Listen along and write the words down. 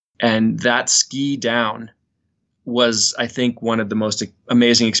And that ski down was, I think, one of the most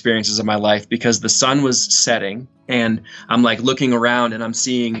amazing experiences of my life, because the sun was setting and I'm like looking around and I'm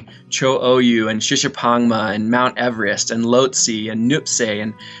seeing Cho Oyu and Shishapangma and Mount Everest and Lhotse and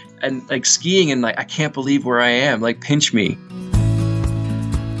Nuptse and like skiing, and like, I can't believe where I am, like, pinch me.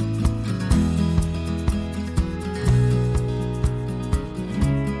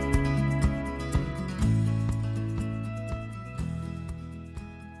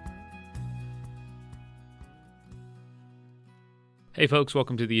 Hey folks,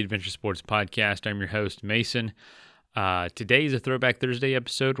 welcome to the Adventure Sports Podcast. I'm your host, Mason. Today is a Throwback Thursday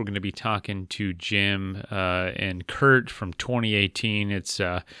episode. We're going to be talking to Jim and Kurt from 2018. It's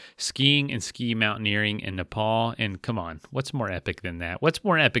skiing and ski mountaineering in Nepal. And come on, what's more epic than that? What's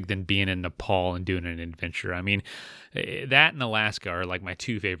more epic than being in Nepal and doing an adventure? I mean, that and Alaska are like my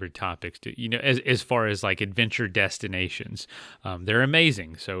two favorite topics, as far as like adventure destinations. They're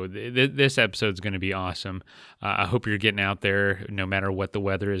amazing. So this episode's going to be awesome. I hope you're getting out there no matter what the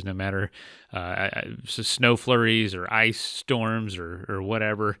weather is, no matter snow flurries or ice storms or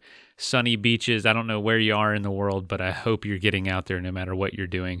whatever, sunny beaches. I don't know where you are in the world, but I hope you're getting out there no matter what you're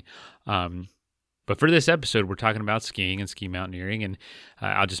doing. But for this episode, we're talking about skiing and ski mountaineering, and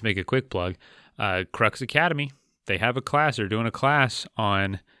I'll just make a quick plug. Crux Academy, they have a class. They're doing a class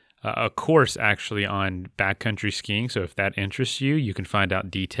on a course actually on backcountry skiing. So if that interests you, you can find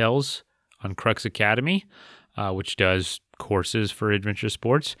out details on Crux Academy, which does courses for adventure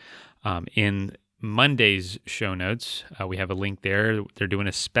sports. In Monday's show notes, we have a link there. They're doing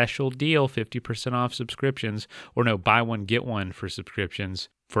a special deal, 50% off subscriptions, or no, buy one, get one for subscriptions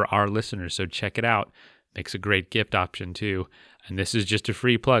for our listeners. So check it out. Makes a great gift option too. And this is just a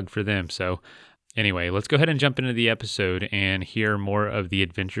free plug for them. So anyway, let's go ahead and jump into the episode and hear more of the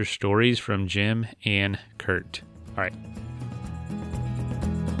adventure stories from Jim and Kurt. All right.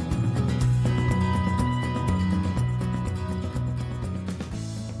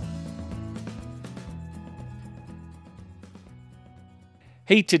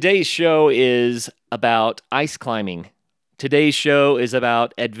 Hey, today's show is about ice climbing. Today's show is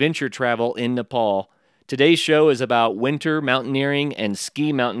about adventure travel in Nepal. Today's show is about winter mountaineering and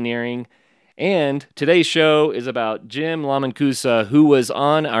ski mountaineering. And today's show is about Jim Lamancusa, who was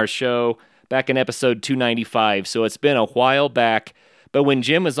on our show back in episode 295. So it's been a while back. But when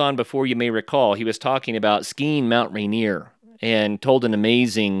Jim was on before, you may recall, he was talking about skiing Mount Rainier and told an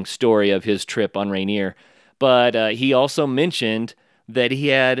amazing story of his trip on Rainier. But he also mentioned that he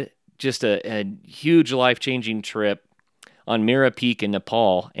had just a huge life-changing trip on Mira Peak in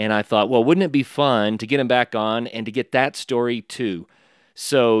Nepal. And I thought, well, wouldn't it be fun to get him back on and to get that story too?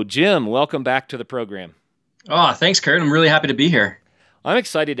 So, Jim, welcome back to the program. Oh, thanks, Kurt. I'm really happy to be here. I'm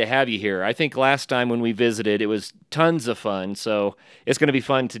excited to have you here. I think last time when we visited, it was tons of fun. So it's going to be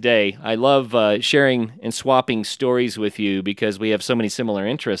fun today. I love sharing and swapping stories with you because we have so many similar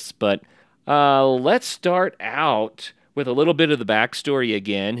interests. But let's start out with a little bit of the backstory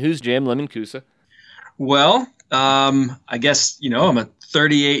again. Who's Jim Lamancusa? Well, I guess, I'm a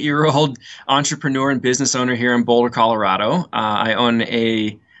 38-year-old entrepreneur and business owner here in Boulder, Colorado. I own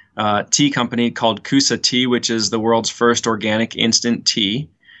a tea company called Kusa Tea, which is the world's first organic instant tea.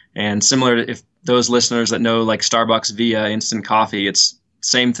 And similar to if those listeners that know like Starbucks Via instant coffee, it's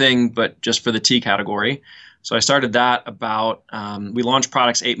same thing, but just for the tea category. So I started that we launched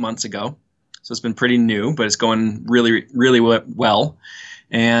products 8 months ago. So it's been pretty new, but it's going really, really well.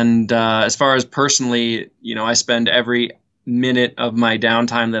 And as far as personally, I spend every minute of my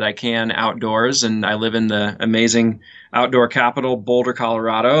downtime that I can outdoors, and I live in the amazing outdoor capital, Boulder,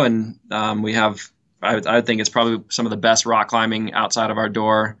 Colorado. And we have, I think it's probably some of the best rock climbing outside of our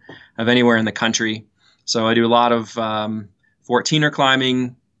door of anywhere in the country. So I do a lot of 14er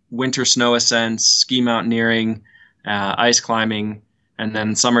climbing, winter snow ascents, ski mountaineering, ice climbing, and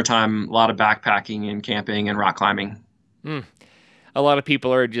then summertime, a lot of backpacking and camping and rock climbing. A lot of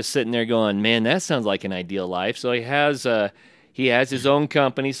people are just sitting there going, man, that sounds like an ideal life. So he has his own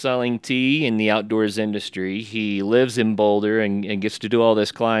company selling tea in the outdoors industry. He lives in Boulder and gets to do all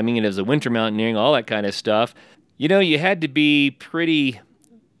this climbing and does the winter mountaineering, all that kind of stuff. You had to be pretty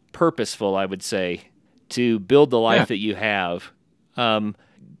purposeful, I would say, to build the life that you have.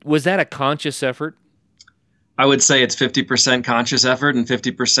 Was that a conscious effort? I would say it's 50% conscious effort and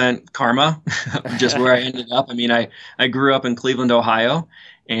 50% karma, just where I ended up. I mean, I grew up in Cleveland, Ohio,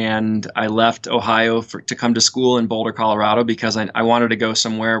 and I left Ohio to come to school in Boulder, Colorado, because I wanted to go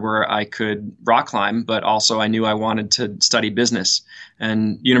somewhere where I could rock climb, but also I knew I wanted to study business.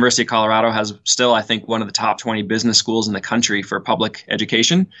 And University of Colorado has still, I think, one of the top 20 business schools in the country for public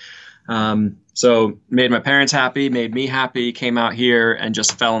education. So made my parents happy, made me happy, came out here and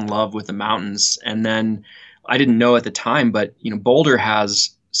just fell in love with the mountains. And then I didn't know at the time, but Boulder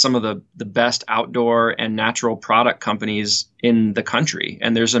has some of the best outdoor and natural product companies in the country.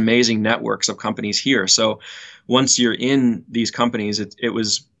 And there's amazing networks of companies here. So once you're in these companies, it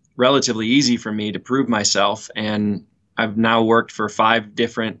was relatively easy for me to prove myself. And I've now worked for 5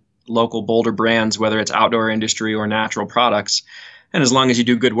 different local Boulder brands, whether it's outdoor industry or natural products. And as long as you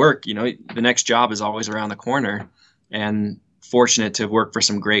do good work, the next job is always around the corner. And fortunate to work for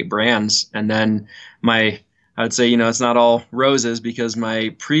some great brands. And then I would say, it's not all roses, because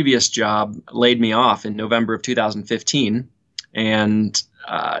my previous job laid me off in November of 2015. And,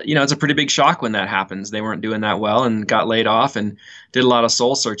 it's a pretty big shock when that happens. They weren't doing that well and got laid off, and did a lot of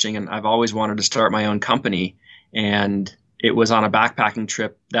soul searching. And I've always wanted to start my own company. And it was on a backpacking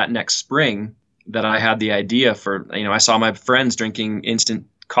trip that next spring that I had the idea for. I saw my friends drinking instant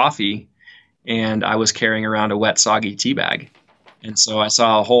coffee, and I was carrying around a wet, soggy tea bag. And so I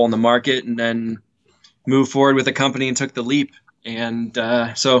saw a hole in the market, and then moved forward with the company and took the leap. And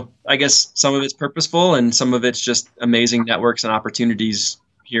so I guess some of it's purposeful and some of it's just amazing networks and opportunities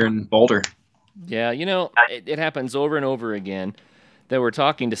here in Boulder. Yeah, it happens over and over again that we're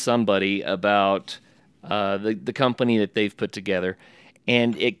talking to somebody about the company that they've put together.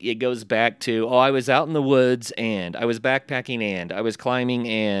 And it goes back to, I was out in the woods, and I was backpacking, and I was climbing,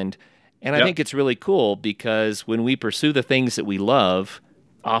 and I Yep. think it's really cool, because when we pursue the things that we love,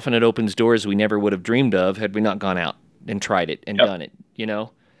 often it opens doors we never would have dreamed of had we not gone out and tried it and Yep. done it.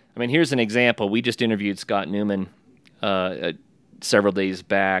 I mean, here's an example. We just interviewed Scott Newman several days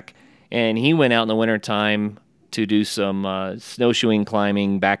back, and he went out in the wintertime to do some snowshoeing,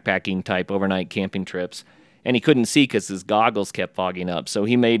 climbing, backpacking type overnight camping trips. And he couldn't see because his goggles kept fogging up. So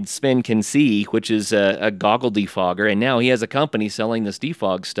he made Sven Can See, which is a goggle defogger, and now he has a company selling this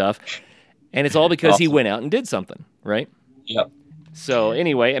defog stuff. And it's all because he Awesome. went out and did something, right? Yep. So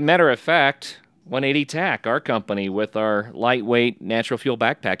anyway, a matter of fact, 180 TAC, our company with our lightweight natural fuel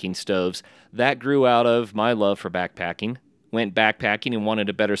backpacking stoves, that grew out of my love for backpacking. Went backpacking and wanted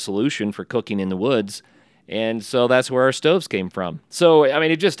a better solution for cooking in the woods. And so that's where our stoves came from. So, I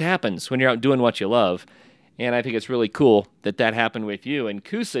mean, it just happens when you're out doing what you love. And I think it's really cool that happened with you. And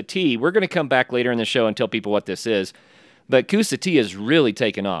Coosa Tea, we're going to come back later in the show and tell people what this is. But Coosa Tea has really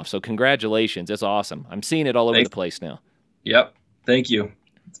taken off. So congratulations. It's awesome. I'm seeing it all over the place now. Yep. Thank you.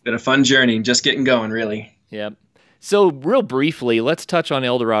 It's been a fun journey, just getting going, really. Yep. So real briefly, let's touch on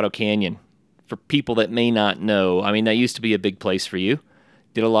El Dorado Canyon for people that may not know. I mean, that used to be a big place for you.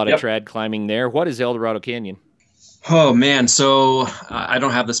 Did a lot of trad climbing there. What is El Dorado Canyon? Oh man, so I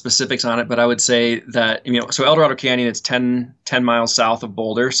don't have the specifics on it, but I would say that so El Dorado Canyon, it's 10 miles south of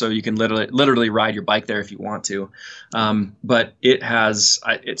Boulder, so you can literally ride your bike there if you want to. But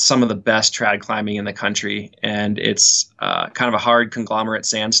it's some of the best trad climbing in the country, and it's kind of a hard conglomerate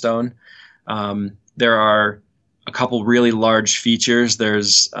sandstone. There are a couple really large features.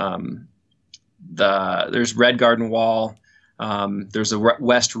 There's Red Garden Wall. There's a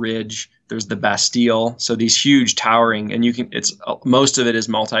West Ridge. There's the Bastille. So these huge towering, and most of it is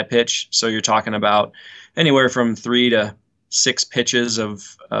multi-pitch. So you're talking about anywhere from 3 to 6 pitches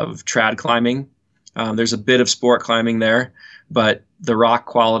of trad climbing. There's a bit of sport climbing there, but the rock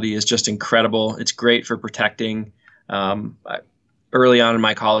quality is just incredible. It's great for protecting. Early on in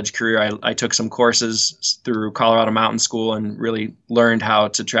my college career, I took some courses through Colorado Mountain School and really learned how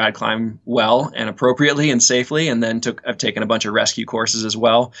to trad climb well and appropriately and safely. And then I've taken a bunch of rescue courses as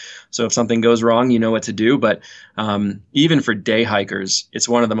well. So if something goes wrong, you know what to do. But even for day hikers, it's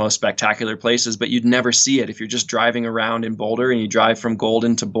one of the most spectacular places, but you'd never see it. If you're just driving around in Boulder and you drive from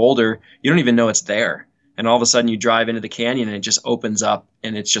Golden to Boulder, you don't even know it's there. And all of a sudden you drive into the canyon and it just opens up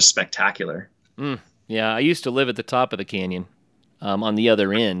and it's just spectacular. Yeah, I used to live at the top of the canyon. On the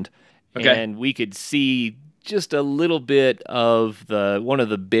other end, and we could see just a little bit of one of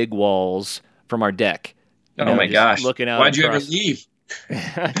the big walls from our deck. Oh my gosh! Looking out. Why'd you ever leave?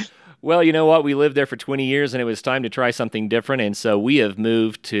 Well, you know what? We lived there for 20 years, and it was time to try something different, and so we have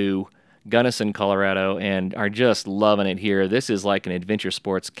moved to Gunnison, Colorado, and are just loving it here. This is like an adventure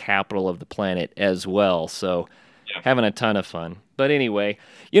sports capital of the planet as well. So. Having a ton of fun. But anyway,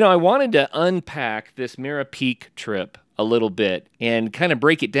 I wanted to unpack this Mira Peak trip a little bit and kind of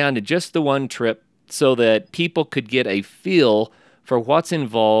break it down to just the one trip so that people could get a feel for what's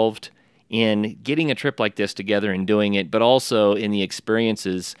involved in getting a trip like this together and doing it, but also in the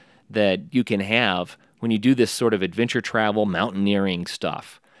experiences that you can have when you do this sort of adventure travel, mountaineering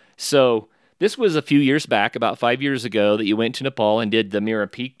stuff. So this was a few years back, about 5 years ago, that you went to Nepal and did the Mira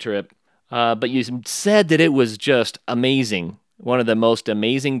Peak trip. But you said that it was just amazing. one of the most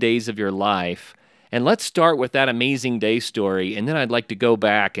amazing days of your life. And let's start with that amazing day story, and then I'd like to go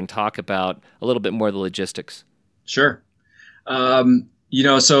back and talk about a little bit more of the logistics. Sure. So I'm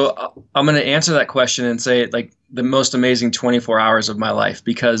going to answer that question and say like the most amazing 24 hours of my life,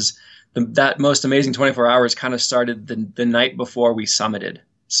 because that most amazing 24 hours kind of started the night before we summited.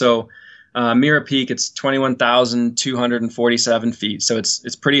 So Mira Peak, it's 21,247 feet. So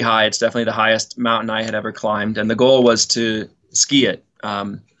it's pretty high. It's definitely the highest mountain I had ever climbed. And the goal was to ski it.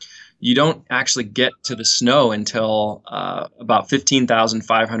 You don't actually get to the snow until about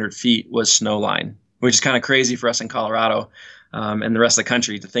 15,500 feet was snow line, which is kind of crazy for us in Colorado and the rest of the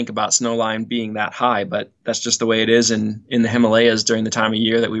country to think about snow line being that high. But that's just the way it is in the Himalayas during the time of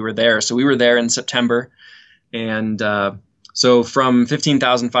year that we were there. So we were there in September. And so from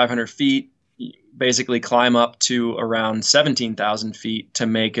 15,500 feet, you basically climb up to around 17,000 feet to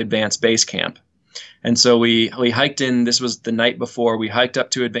make advanced base camp. And so we hiked in. This was the night before. We hiked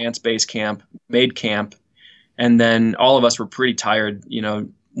up to advanced base camp, made camp, and then all of us were pretty tired.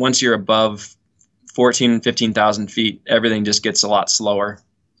 Once you're above 14 and 15,000 feet, everything just gets a lot slower,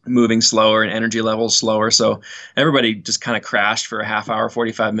 moving slower, and energy levels slower. So everybody just kind of crashed for a half hour,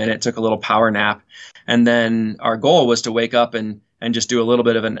 45 minutes, took a little power nap. And then our goal was to wake up and just do a little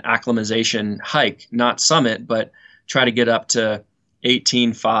bit of an acclimatization hike, not summit, but try to get up to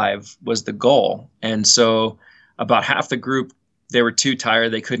 18.5 was the goal. And so about half the group, they were too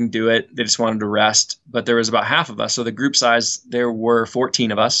tired. They couldn't do it. They just wanted to rest. But there was about half of us. So the group size, there were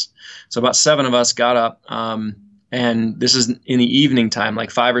 14 of us. So about 7 of us got up. And this is in the evening time,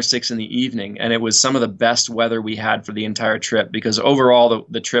 like 5 or 6 in the evening. And it was some of the best weather we had for the entire trip, because overall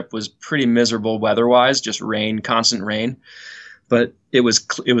the trip was pretty miserable weather-wise, just rain, constant rain. But it was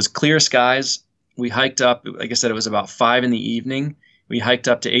clear skies. We hiked up, like I said, it was about 5 in the evening. We hiked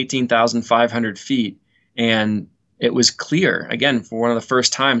up to 18,500 feet, and it was clear. Again, for one of the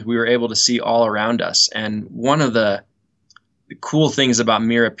first times, we were able to see all around us. And one of the cool things about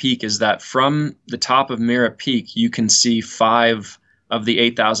Mira Peak is that from the top of Mira Peak, you can see 5 of the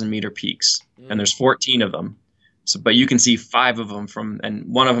 8,000 meter peaks, and there's 14 of them. So, but you can see 5 of them and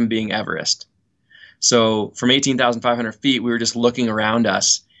one of them being Everest. So from 18,500 feet, we were just looking around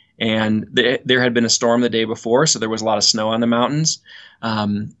us. And there had been a storm the day before, so there was a lot of snow on the mountains.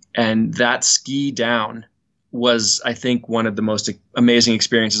 And that ski down was, I think, one of the most amazing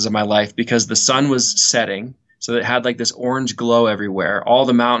experiences of my life, because the sun was setting. So it had like this orange glow everywhere. All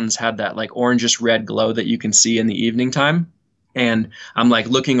the mountains had that like orangish red glow that you can see in the evening time. And I'm like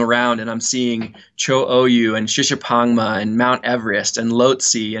looking around and I'm seeing Cho Oyu and Shishapangma and Mount Everest and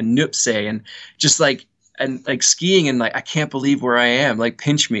Lhotse and Nuptse and just like skiing, and like, I can't believe where I am, like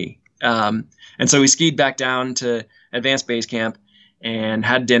pinch me. And so we skied back down to advanced base camp and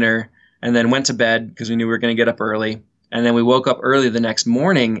had dinner, and then went to bed because we knew we were going to get up early. And then we woke up early the next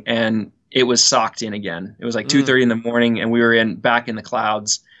morning and it was socked in again. It was like 2:30 in the morning and we were back in the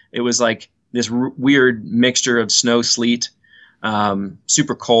clouds. It was like this weird mixture of snow, sleet,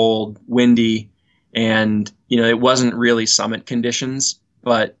 super cold, windy, and it wasn't really summit conditions,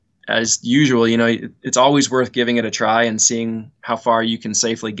 but as usual, it's always worth giving it a try and seeing how far you can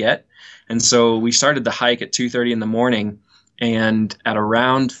safely get. And so we started the hike at 2:30 in the morning, and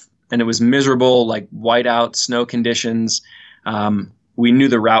and it was miserable, like whiteout snow conditions. We knew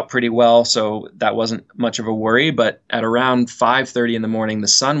the route pretty well, so that wasn't much of a worry. But at around 5:30 in the morning, the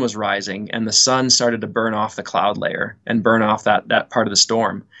sun was rising, and the sun started to burn off the cloud layer and burn off that part of the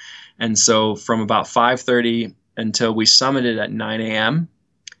storm. And so from about 5:30 until we summited at 9 a.m.,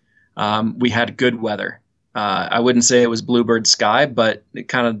 we had good weather. I wouldn't say it was bluebird sky, but it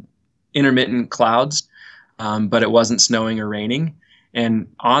kind of intermittent clouds, but it wasn't snowing or raining. And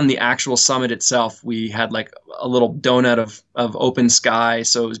on the actual summit itself, we had like a little donut of open sky.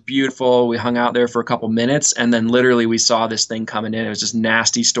 So it was beautiful. We hung out there for a couple minutes, and then literally we saw this thing coming in. It was just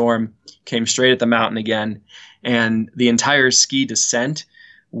nasty storm, came straight at the mountain again. And the entire ski descent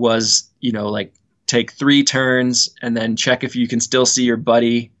was, like take 3 turns and then check if you can still see your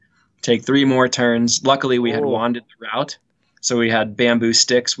buddy, take 3 more turns. Luckily, we had wanded the route. So we had bamboo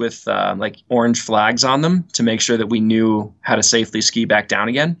sticks with like orange flags on them to make sure that we knew how to safely ski back down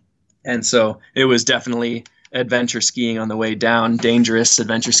again. And so it was definitely adventure skiing on the way down, dangerous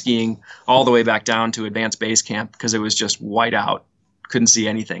adventure skiing all the way back down to advanced base camp, because it was just white out. Couldn't see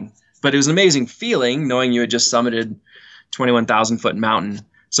anything. But it was an amazing feeling knowing you had just summited 21,000 foot mountain.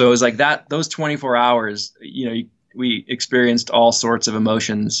 So it was like that, those 24 hours, we experienced all sorts of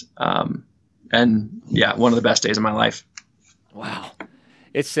emotions. And yeah, one of the best days of my life. Wow.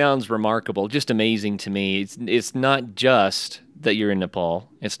 It sounds remarkable, just amazing to me. It's not just that you're in Nepal.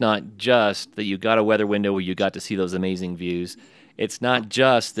 It's not just that you got a weather window where you got to see those amazing views. It's not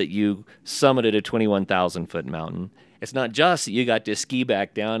just that you summited a 21,000-foot mountain. It's not just that you got to ski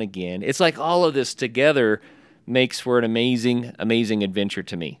back down again. It's like all of this together makes for an amazing, amazing adventure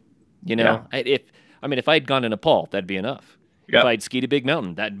to me. You know, if I'd gone to Nepal, that'd be enough. If I'd skied a big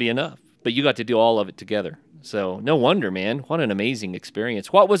mountain, that'd be enough. But you got to do all of it together. So no wonder, man. What an amazing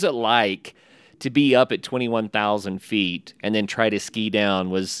experience. What was it like to be up at 21,000 feet and then try to ski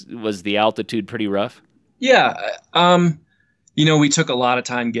down? Was the altitude pretty rough? Yeah. We took a lot of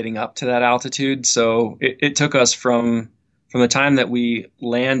time getting up to that altitude. So it took us from the time that we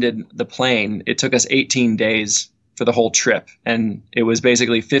landed the plane, it took us 18 days for the whole trip. And it was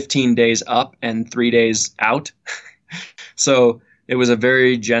basically 15 days up and 3 days out. So it was a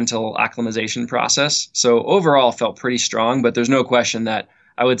very gentle acclimatization process. So overall felt pretty strong, but there's no question that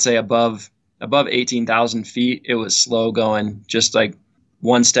I would say above 18,000 feet, it was slow going, just like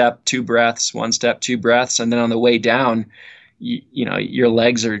one step, two breaths, one step, two breaths. And then on the way down, your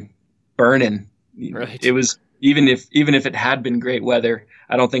legs are burning. Right. It was, even if it had been great weather,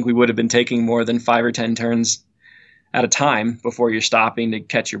 I don't think we would have been taking more than 5 or 10 turns at a time before you're stopping to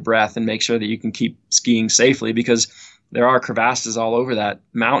catch your breath and make sure that you can keep skiing safely, because there are crevasses all over that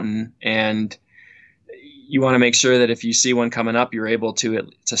mountain, and you want to make sure that if you see one coming up, you're able to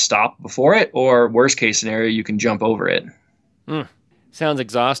stop before it, or worst case scenario, you can jump over it. Sounds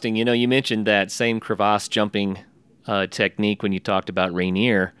exhausting. You mentioned that same crevasse jumping technique when you talked about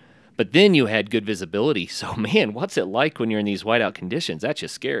Rainier, but then you had good visibility. So, man, what's it like when you're in these whiteout conditions? That's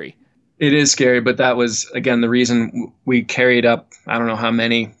just scary. It is scary, but that was, again, the reason we carried up, I don't know how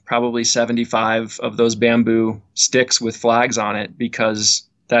many, probably 75 of those bamboo sticks with flags on it, because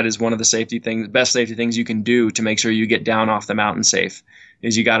that is one of the best safety things you can do to make sure you get down off the mountain safe,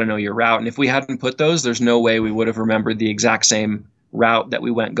 is you got to know your route. And if we hadn't put those, there's no way we would have remembered the exact same route that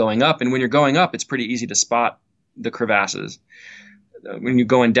we went going up. And when you're going up, it's pretty easy to spot the crevasses. When you're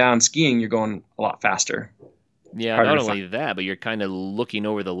going down skiing, you're going a lot faster. Yeah, not only that, but you're kind of looking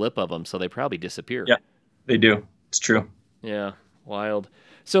over the lip of them, so they probably disappear. Yeah, they do. It's true. Yeah, wild.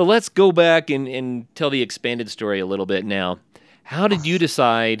 So let's go back and tell the expanded story a little bit now. How did you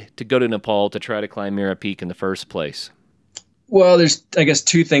decide to go to Nepal to try to climb Mera Peak in the first place? Well, there's, I guess,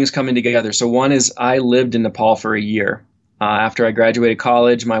 two things coming together. So one is I lived in Nepal for a year. After I graduated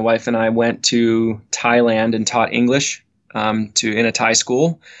college, my wife and I went to Thailand and taught English in a Thai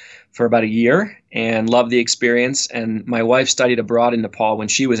school for about a year, and loved the experience. And my wife studied abroad in Nepal when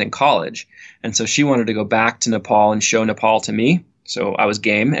she was in college. And so she wanted to go back to Nepal and show Nepal to me. So I was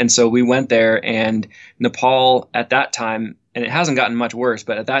game. And so we went there, and Nepal at that time, and it hasn't gotten much worse,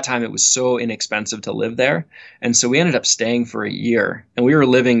 but at that time it was so inexpensive to live there. And so we ended up staying for a year, and we were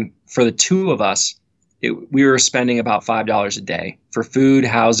living, for the two of us, we were spending about $5 a day for food,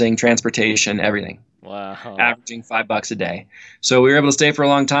 housing, transportation, everything. Wow. Averaging $5 a day. So we were able to stay for a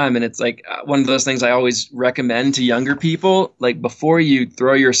long time. And it's like one of those things I always recommend to younger people, like before you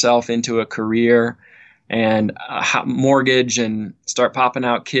throw yourself into a career and a mortgage and start popping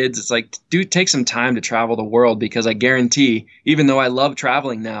out kids, it's like, take some time to travel the world, because I guarantee, even though I love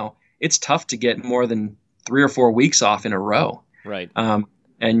traveling now, it's tough to get more than 3 or 4 weeks off in a row. Right.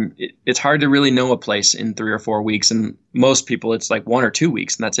 And it's hard to really know a place in 3 or 4 weeks. And most people, it's like 1 or 2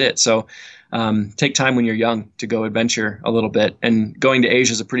 weeks, and that's it. So take time when you're young to go adventure a little bit. And going to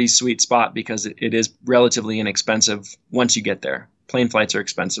Asia is a pretty sweet spot, because it is relatively inexpensive once you get there. Plane flights are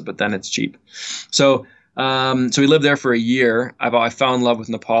expensive, but then it's cheap. So we lived there for a year. I fell in love with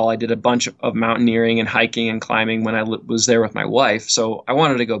Nepal. I did a bunch of mountaineering and hiking and climbing when I was there with my wife. So I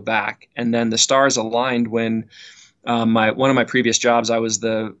wanted to go back. And then the stars aligned when one of my previous jobs, I was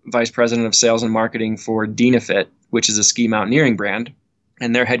the vice president of sales and marketing for Dynafit, which is a ski mountaineering brand,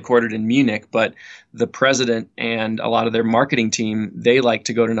 and they're headquartered in Munich. But the president and a lot of their marketing team, they like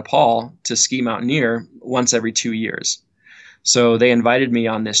to go to Nepal to ski mountaineer once every 2 years. So they invited me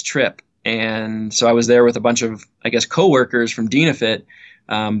on this trip, and so I was there with a bunch of, I guess, coworkers from Dynafit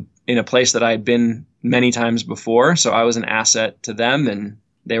in a place that I had been many times before. So I was an asset to them, and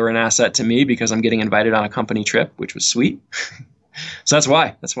they were an asset to me because I'm getting invited on a company trip, which was sweet. So that's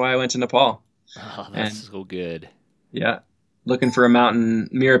why I went to Nepal. Oh, that's so good. Yeah. Looking for a mountain.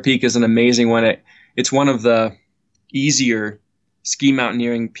 Mera Peak is an amazing one. It's one of the easier ski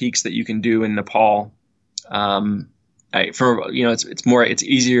mountaineering peaks that you can do in Nepal. It's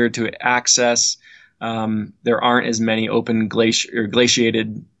easier to access. There aren't as many open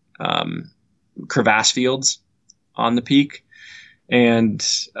glaciated crevasse fields on the peak. And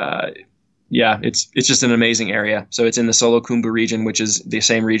Yeah, it's just an amazing area. So it's in the Solo-Khumbu region, which is the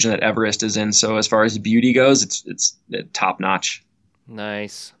same region that Everest is in. So as far as beauty goes, it's top notch.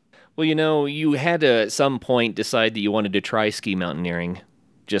 Nice. Well, you had to at some point decide that you wanted to try ski mountaineering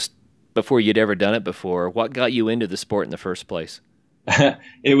just before you'd ever done it before. What got you into the sport in the first place?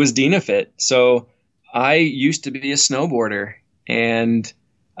 It was Dynafit. So I used to be a snowboarder, and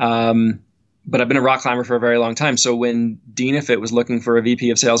but I've been a rock climber for a very long time. So when Dynafit was looking for a VP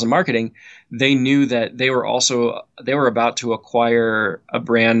of sales and marketing, they knew that they were about to acquire a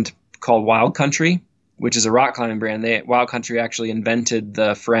brand called Wild Country, which is a rock climbing brand. Wild Country actually invented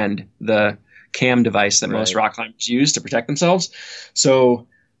the Friend, the cam device that most rock climbers use to protect themselves. So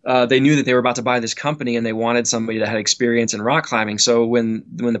they knew that they were about to buy this company, and they wanted somebody that had experience in rock climbing. So when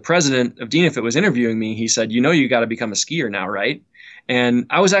the president of Dynafit was interviewing me, he said, you got to become a skier now, right? And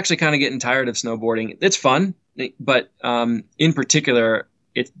I was actually kind of getting tired of snowboarding. It's fun, but in particular,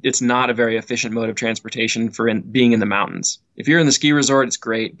 it's not a very efficient mode of transportation for being in the mountains. If you're in the ski resort, it's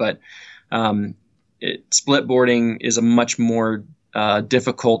great, but split boarding is a much more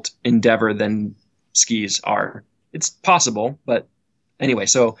difficult endeavor than skis are. It's possible, but anyway,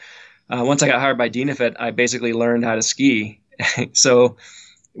 so once I got hired by Dynafit, I basically learned how to ski. So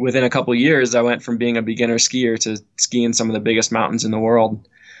within a couple of years, I went from being a beginner skier to skiing some of the biggest mountains in the world.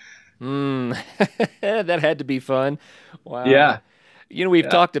 That had to be fun. Wow. Yeah. We've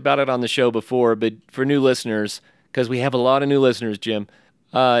talked about it on the show before, but for new listeners, because we have a lot of new listeners, Jim,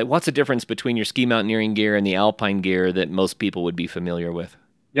 what's the difference between your ski mountaineering gear and the alpine gear that most people would be familiar with?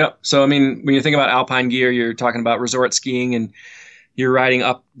 Yep. So, I mean, when you think about alpine gear, you're talking about resort skiing, and you're riding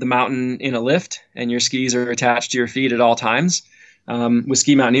up the mountain in a lift, and your skis are attached to your feet at all times. With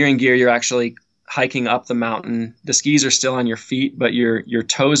ski mountaineering gear, you're actually hiking up the mountain. The skis are still on your feet, but your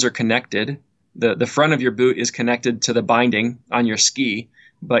toes are connected. The front of your boot is connected to the binding on your ski,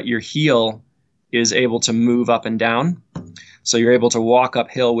 but your heel is able to move up and down. So you're able to walk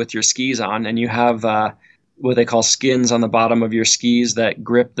uphill with your skis on, and you have what they call skins on the bottom of your skis that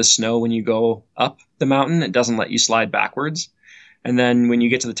grip the snow when you go up the mountain. It doesn't let you slide backwards. And then when you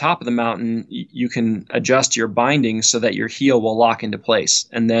get to the top of the mountain, you can adjust your bindings so that your heel will lock into place.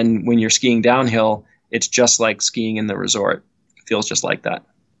 And then when you're skiing downhill, it's just like skiing in the resort. It feels just like that.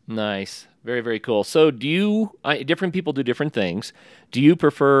 Nice. Very, very cool. So different people do different things. Do you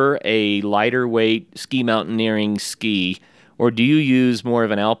prefer a lighter weight ski mountaineering ski, or do you use more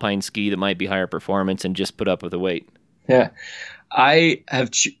of an alpine ski that might be higher performance and just put up with the weight? Yeah. I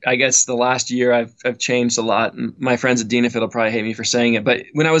guess the last year I've changed a lot. My friends at Dynafit will probably hate me for saying it, but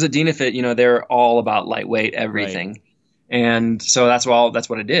when I was at Dynafit, they're all about lightweight everything. Right. And so that's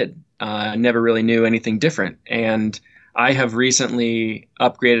what I did. I never really knew anything different. And I have recently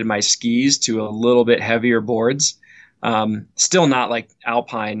upgraded my skis to a little bit heavier boards. Still not like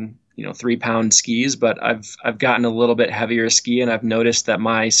alpine, 3-pound skis, but I've gotten a little bit heavier ski, and I've noticed that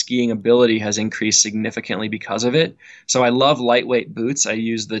my skiing ability has increased significantly because of it. So I love lightweight boots. I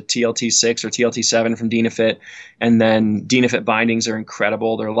use the TLT6 or TLT7 from Dynafit, and then Dynafit bindings are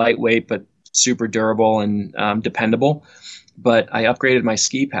incredible. They're lightweight, but super durable and dependable. But I upgraded my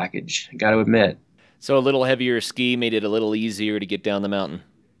ski package, I got to admit. So a little heavier ski made it a little easier to get down the mountain.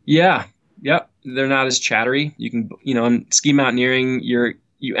 Yeah. Yep. They're not as chattery. You can, in ski mountaineering,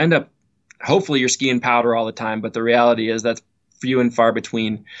 you end up, hopefully you're skiing powder all the time, but the reality is that's few and far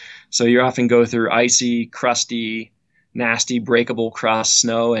between. So you often go through icy, crusty, nasty, breakable crust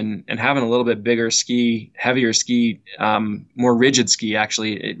snow, and having a little bit bigger ski, heavier ski, more rigid ski,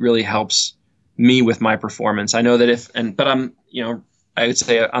 actually, it really helps me with my performance. I know that but I'm, I would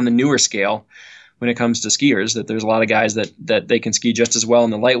say on the newer scale, when it comes to skiers, that there's a lot of guys that they can ski just as well in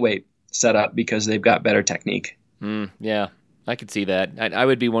the lightweight setup because they've got better technique. Yeah. I could see that. I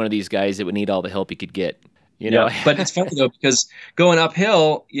would be one of these guys that would need all the help he could get. Yeah, but it's funny though, because going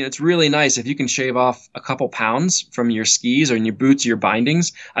uphill, it's really nice if you can shave off a couple pounds from your skis or in your boots, or your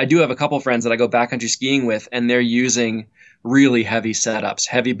bindings. I do have a couple friends that I go backcountry skiing with, and they're using really heavy setups,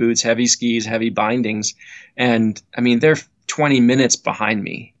 heavy boots, heavy skis, heavy bindings. And I mean, they're 20 minutes behind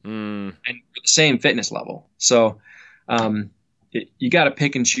me and the same fitness level. So you got to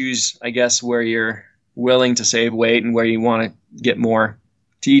pick and choose, I guess, where you're willing to save weight and where you want to get more.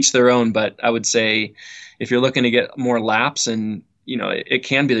 To each their own, but I would say if you're looking to get more laps, and it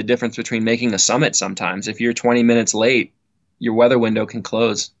can be the difference between making a summit sometimes. If you're 20 minutes late, your weather window can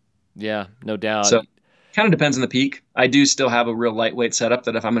close. Yeah, no doubt. So kind of depends on the peak. I do still have a real lightweight setup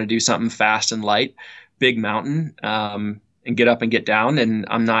that if I'm going to do something fast and light, big mountain, and get up and get down, and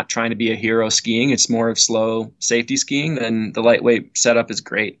I'm not trying to be a hero skiing, it's more of slow safety skiing, then the lightweight setup is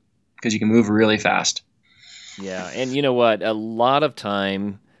great because you can move really fast. Yeah, and you know what? A lot of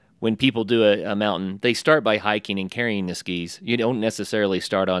time when people do a mountain, they start by hiking and carrying the skis. You don't necessarily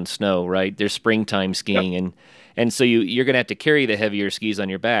start on snow, right? There's springtime skiing, and so you're going to have to carry the heavier skis on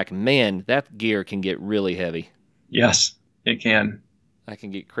your back. Man, that gear can get really heavy. Yes, it can. That can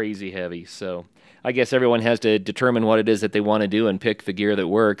get crazy heavy. So I guess everyone has to determine what it is that they want to do and pick the gear that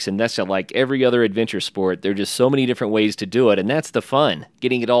works. And that's like every other adventure sport. There are just so many different ways to do it, and that's the fun,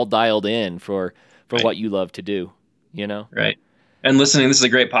 getting it all dialed in for Right. what you love to do, you know? Right. And listening, this is a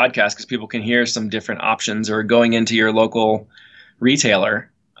great podcast because people can hear some different options, or going into your local retailer,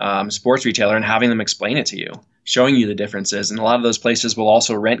 sports retailer, and having them explain it to you, showing you the differences. And a lot of those places will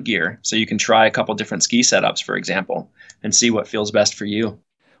also rent gear. So you can try a couple different ski setups, for example, and see what feels best for you.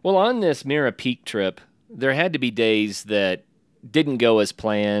 Well, on this Mira Peak trip, there had to be days that didn't go as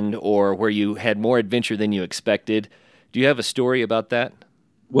planned or where you had more adventure than you expected. Do you have a story about that?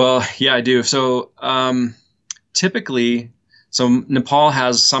 Well, yeah, I do. So typically, Nepal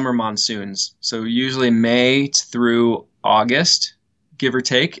has summer monsoons. So usually May through August, give or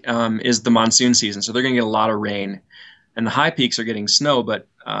take, is the monsoon season. So they're going to get a lot of rain. And the high peaks are getting snow, but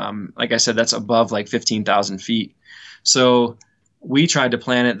like I said, that's above like 15,000 feet. So we tried to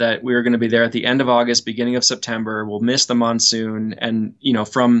plan it that we were going to be there at the end of August, beginning of September. We'll miss the monsoon. And,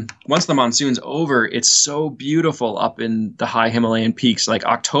 from once the monsoon's over, it's so beautiful up in the high Himalayan peaks. Like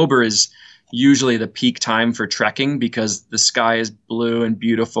October is usually the peak time for trekking because the sky is blue and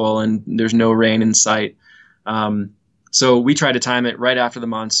beautiful and there's no rain in sight. So we tried to time it right after the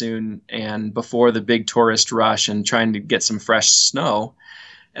monsoon and before the big tourist rush and trying to get some fresh snow.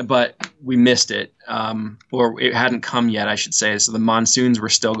 But we missed it, or it hadn't come yet, I should say. So the monsoons were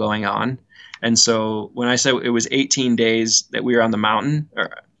still going on. And so when I said it was 18 days that we were on the mountain or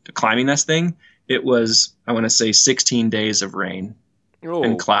climbing this thing, it was, I want to say, 16 days of rain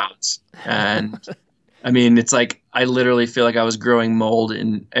and clouds. And I mean, it's like I literally feel like I was growing mold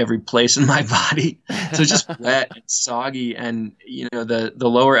in every place in my body. So it's just wet and soggy. And, the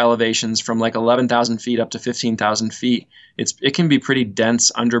lower elevations from like 11,000 feet up to 15,000 feet, it can be pretty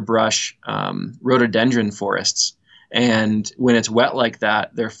dense underbrush, rhododendron forests. And when it's wet like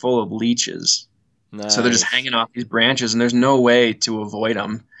that, they're full of leeches. Nice. So they're just hanging off these branches and there's no way to avoid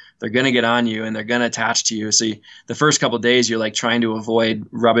them. They're going to get on you and they're going to attach to you. So the first couple of days, you're like trying to avoid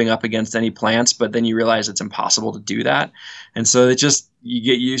rubbing up against any plants, but then you realize it's impossible to do that. And so you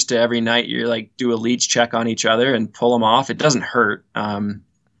get used to every night you're like do a leech check on each other and pull them off. It doesn't hurt. And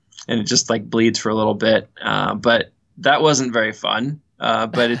it just like bleeds for a little bit. But that wasn't very fun.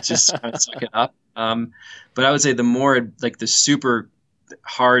 But it just kind of suck it up. But I would say the more like the super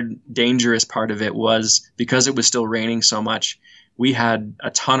hard, dangerous part of it was because it was still raining so much. We had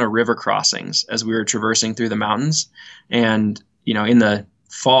a ton of river crossings as we were traversing through the mountains. And, in the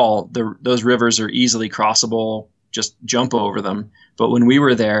fall, those rivers are easily crossable, just jump over them. But when we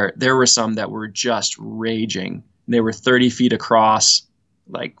were there were some that were just raging. They were 30 feet across,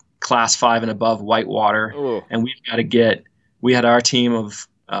 like class 5 and above white water. Ooh. And we had our team of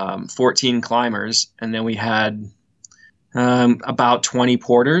 14 climbers. And then we had about 20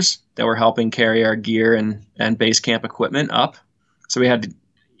 porters that were helping carry our gear and base camp equipment up. So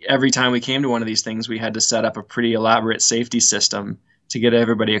every time we came to one of these things, we had to set up a pretty elaborate safety system to get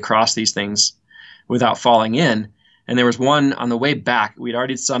everybody across these things without falling in. And there was one on the way back. We'd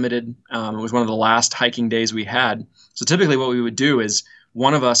already summited. It was one of the last hiking days we had. So typically what we would do is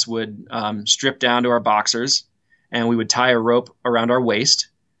one of us would strip down to our boxers and we would tie a rope around our waist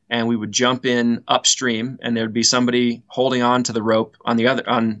and we would jump in upstream and there would be somebody holding on to the rope on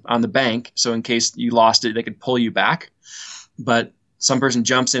the bank. So in case you lost it, they could pull you back. But some person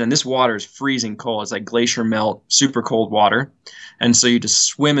jumps in and this water is freezing cold. It's like glacier melt, super cold water. And so you just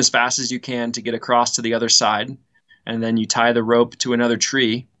swim as fast as you can to get across to the other side. And then you tie the rope to another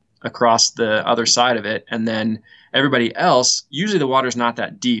tree across the other side of it. And then everybody else, usually the water's not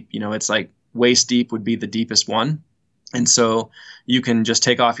that deep. It's like waist deep would be the deepest one. And so you can just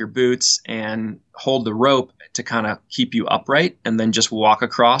take off your boots and hold the rope to kind of keep you upright and then just walk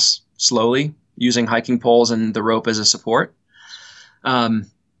across slowly using hiking poles and the rope as a support.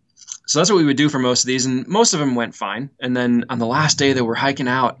 So that's what we would do for most of these, and most of them went fine. And then on the last day that we're hiking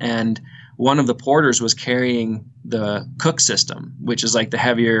out, and one of the porters was carrying the cook system, which is like the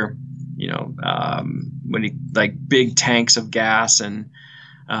heavier, like big tanks of gas and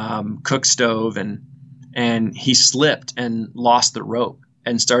cook stove, and he slipped and lost the rope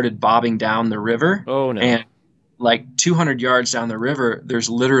and started bobbing down the river. Oh no! And like 200 yards down the river, there's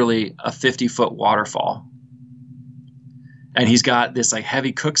literally a 50-foot waterfall. And he's got this like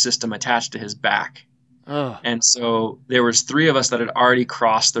heavy cook system attached to his back. Oh. And so there was 3 of us that had already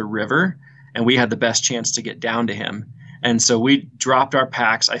crossed the river and we had the best chance to get down to him. And so we dropped our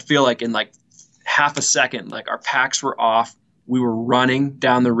packs. I feel like in like half a second, like our packs were off. We were running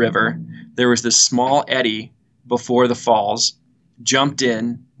down the river. There was this small eddy before the falls. Jumped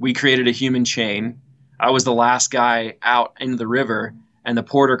in. We created a human chain. I was the last guy out into the river, and the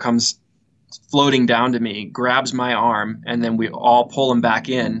porter comes floating down to me, grabs my arm, and then we all pull him back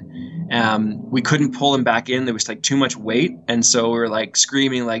in. We couldn't pull him back in. There was like too much weight. And so we were like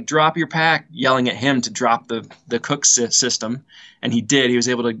screaming, like, drop your pack, yelling at him to drop the cook system. And he did. He was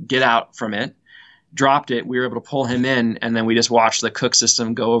able to get out from it, dropped it. We were able to pull him in. And then we just watched the cook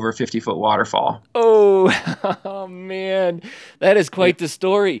system go over a 50-foot waterfall. Oh, oh, man. That is quite the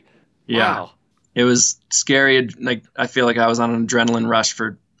story. Yeah. Wow. It was scary. Like, I feel like I was on an adrenaline rush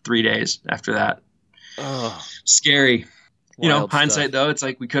for 3 days after that. Oh, scary. wild Hindsight stuff. though, it's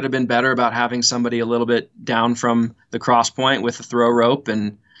like we could have been better about having somebody a little bit down from the cross point with the throw rope,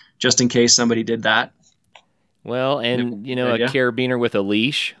 and just in case somebody did that. Well, and a Yeah. carabiner with a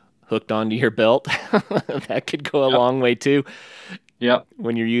leash hooked onto your belt, that could go a Yep. long way too Yep.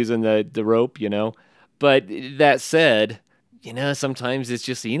 when you're using the rope, But that said, sometimes it's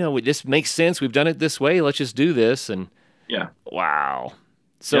just, it just makes sense. We've done it this way. Let's just do this. And Yeah. wow.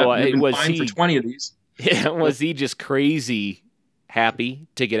 So we've been was fine for 20 of these. was he just crazy happy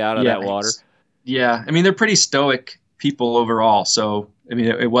to get out of that water? Yeah. I mean, they're pretty stoic people overall. So, I mean,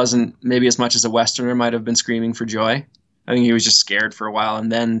 it wasn't maybe as much as a Westerner might have been screaming for joy. I think he was just scared for a while.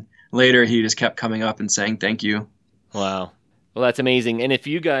 And then later he just kept coming up and saying, thank you. Wow. Well, that's amazing. And if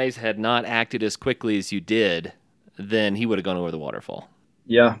you guys had not acted as quickly as you did, then he would have gone over the waterfall.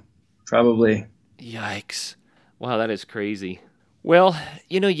 Yeah, probably. Yikes. Wow, that is crazy. Well,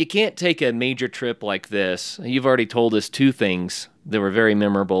 you can't take a major trip like this. You've already told us two things that were very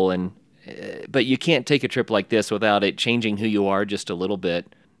memorable, but you can't take a trip like this without it changing who you are just a little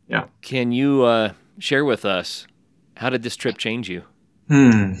bit. Yeah. Can you share with us, how did this trip change you?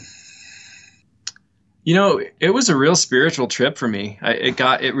 It was a real spiritual trip for me.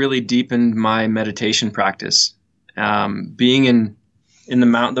 It really deepened my meditation practice. Being in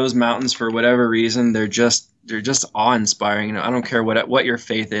those mountains for whatever reason, they're just awe-inspiring. I don't care what your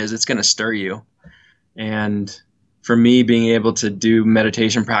faith is, it's going to stir you. And for me, being able to do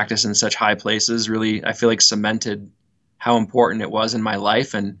meditation practice in such high places really, I feel like, cemented how important it was in my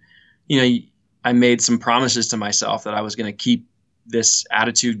life. And I made some promises to myself that I was going to keep this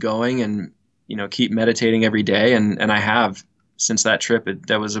attitude going and keep meditating every day, and I have since that trip.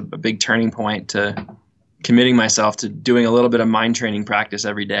 That was a big turning point to committing myself to doing a little bit of mind training practice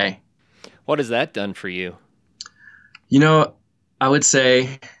every day. What has that done for you? I would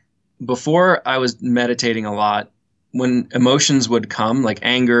say before I was meditating a lot, when emotions would come, like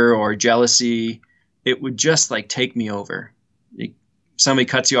anger or jealousy, it would just like take me over. Somebody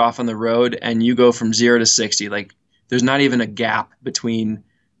cuts you off on the road and you go from 0 to 60. Like there's not even a gap between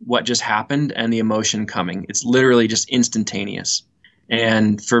what just happened and the emotion coming. It's literally just instantaneous.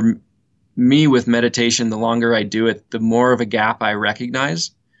 And for me with meditation, the longer I do it, the more of a gap I recognize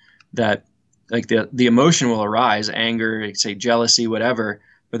that like the emotion will arise, anger, say jealousy, whatever,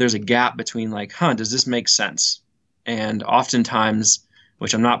 but there's a gap between like, does this make sense? And oftentimes,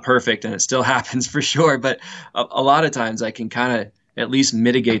 which I'm not perfect and it still happens for sure, but a lot of times I can kind of at least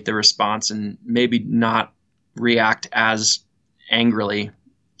mitigate the response and maybe not react as angrily.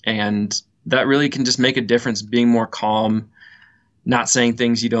 And that really can just make a difference, being more calm, not saying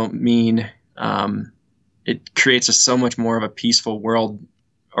things you don't mean. It creates so much more of a peaceful world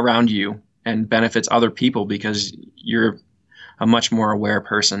around you and benefits other people because you're a much more aware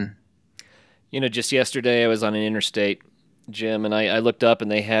person. Just yesterday I was on an interstate, Jim, and I looked up and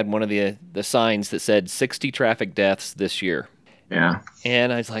they had one of the signs that said 60 traffic deaths this year. Yeah.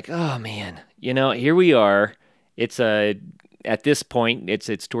 And I was like, oh man, here we are. It's at this point,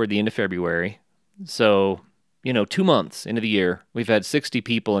 it's toward the end of February. So, 2 months into the year, we've had 60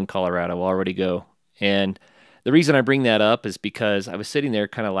 people in Colorado already go. And the reason I bring that up is because I was sitting there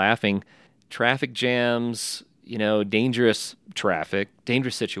kind of laughing. Traffic jams, dangerous traffic,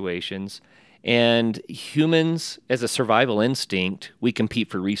 dangerous situations. And humans, as a survival instinct, we compete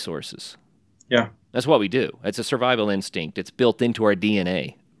for resources. Yeah. That's what we do. It's a survival instinct. It's built into our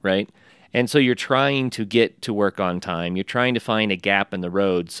DNA, right? And so you're trying to get to work on time. You're trying to find a gap in the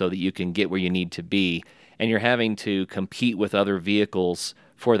road so that you can get where you need to be. And you're having to compete with other vehicles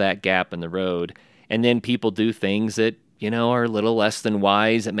for that gap in the road. And then people do things that, are a little less than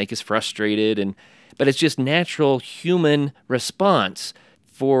wise, that make us frustrated. But it's just natural human response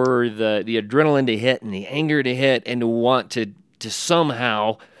for the adrenaline to hit and the anger to hit and to want to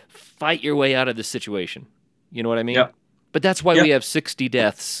somehow fight your way out of the situation. You know what I mean? Yep. But that's why Yep. we have 60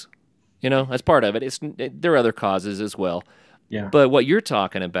 deaths That's part of it. There are other causes as well. Yeah. But what you're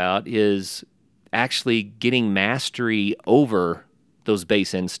talking about is actually getting mastery over those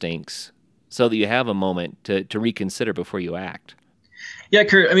base instincts so that you have a moment to reconsider before you act. Yeah,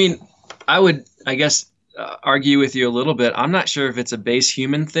 Kurt. I mean, I would, I guess, argue with you a little bit. I'm not sure if it's a base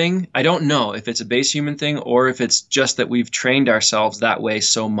human thing. I don't know if it's a base human thing or if it's just that we've trained ourselves that way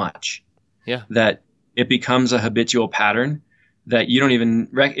so much that it becomes a habitual pattern that you don't even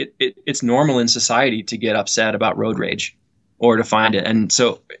it's normal in society to get upset about road rage or to find it. And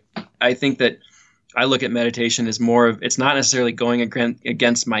so I think that I look at meditation as more of, it's not necessarily going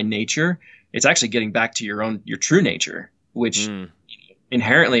against my nature. It's actually getting back to your true nature, which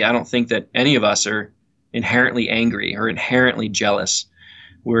inherently, I don't think that any of us are inherently angry or inherently jealous.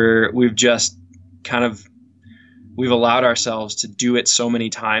 We've just kind of, we've allowed ourselves to do it so many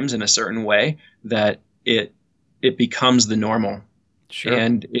times in a certain way that it becomes the normal. Sure.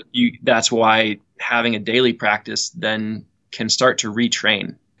 And that's why having a daily practice then can start to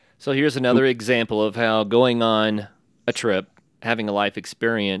retrain. So here's another example of how going on a trip, having a life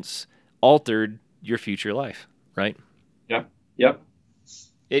experience, altered your future life, right? Yep.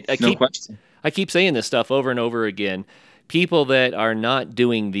 No question. I keep saying this stuff over and over again. People that are not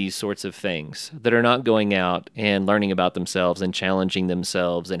doing these sorts of things, that are not going out and learning about themselves and challenging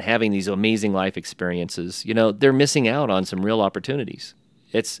themselves and having these amazing life experiences, they're missing out on some real opportunities.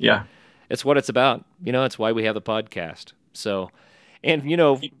 It's what it's about. It's why we have the podcast. So, and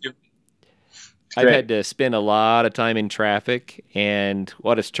I've had to spend a lot of time in traffic, and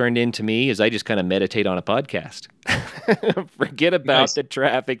what it's turned into me is I just kind of meditate on a podcast. Forget about the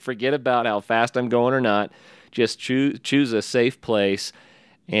traffic, forget about how fast I'm going or not. Just choose a safe place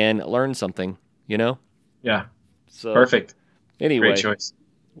and learn something, Yeah. So perfect. Anyway, great choice.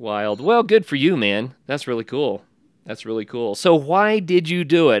 Wild. Well, good for you, man. That's really cool. So why did you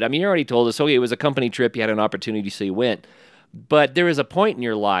do it? I mean, you already told us, okay, it was a company trip. You had an opportunity, so you went. But there was a point in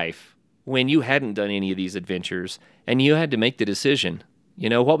your life when you hadn't done any of these adventures and you had to make the decision.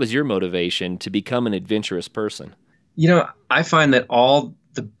 What was your motivation to become an adventurous person? I find that all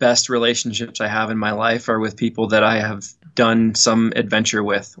the best relationships I have in my life are with people that I have done some adventure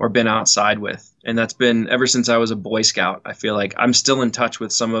with or been outside with. And that's been ever since I was a Boy Scout. I feel like I'm still in touch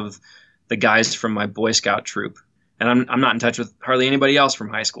with some of the guys from my Boy Scout troop. And I'm not in touch with hardly anybody else from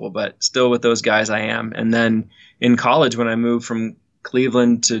high school, but still with those guys I am. And then in college, when I moved from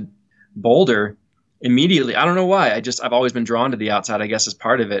Cleveland to Boulder, immediately, I don't know why, I've always been drawn to the outside, I guess, as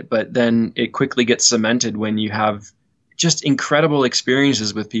part of it. But then it quickly gets cemented when you have just incredible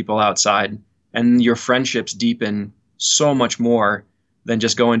experiences with people outside, and your friendships deepen so much more than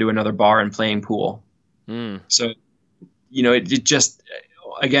just going to another bar and playing pool. So, it just,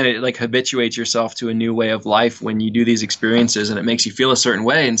 again, it like habituates yourself to a new way of life when you do these experiences, and it makes you feel a certain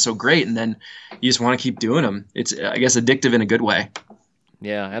way and so great. And then you just want to keep doing them. It's, I guess, addictive in a good way.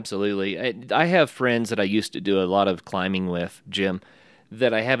 Yeah, absolutely. I have friends that I used to do a lot of climbing with, Jim,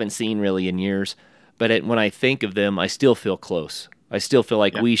 that I haven't seen really in years. But when I think of them, I still feel close. I still feel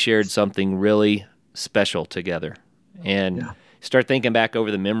like we shared something really special together. And start thinking back over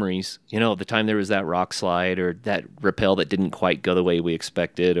the memories, the time there was that rock slide or that rappel that didn't quite go the way we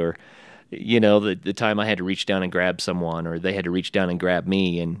expected, or, the time I had to reach down and grab someone, or they had to reach down and grab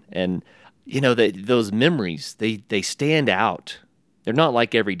me. And those memories, they stand out. They're not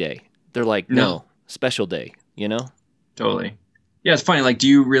like every day. They're like, no, special day, Totally. Yeah, it's funny. Like, do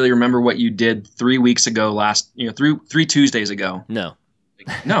you really remember what you did 3 weeks ago three Tuesdays ago? No.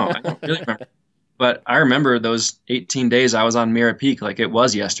 No, I don't really remember. But I remember those 18 days I was on Mira Peak like it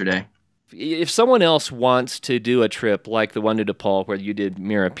was yesterday. If someone else wants to do a trip like the one to DePaul where you did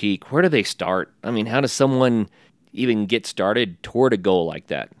Mira Peak, where do they start? I mean, how does someone even get started toward a goal like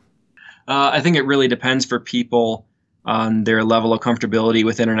that? I think it really depends for people on their level of comfortability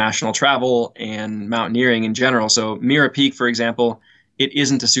with international travel and mountaineering in general. So Mira Peak, for example, it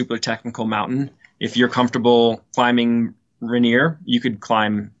isn't a super technical mountain. If you're comfortable climbing Rainier, you could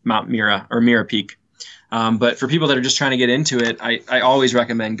climb Mount Mira or Mira Peak. But for people that are just trying to get into it, I always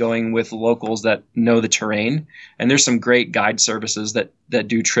recommend going with locals that know the terrain. And there's some great guide services that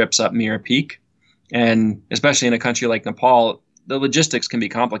do trips up Mira Peak. And especially in a country like Nepal, the logistics can be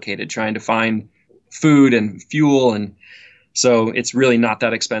complicated trying to find food and fuel, and so it's really not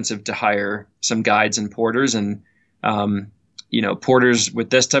that expensive to hire some guides and porters. And porters with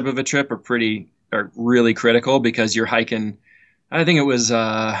this type of a trip are really critical because you're hiking. I think it was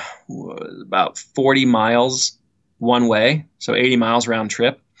about 40 miles one way, so 80 miles round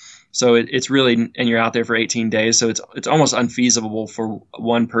trip. So it's really, and you're out there for 18 days, so it's almost unfeasible for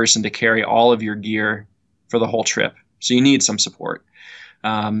one person to carry all of your gear for the whole trip. So you need some support.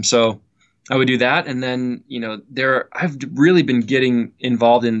 So I would do that. And then, I've really been getting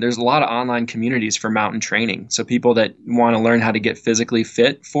involved there's a lot of online communities for mountain training. So people that want to learn how to get physically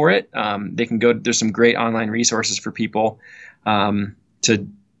fit for it, they can there's some great online resources for people to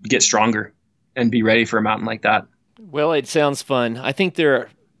get stronger and be ready for a mountain like that. Well, it sounds fun. I think there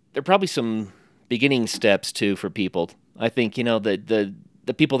are probably some beginning steps too for people. I think,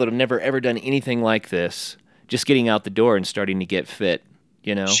 the people that have never ever done anything like this, just getting out the door and starting to get fit,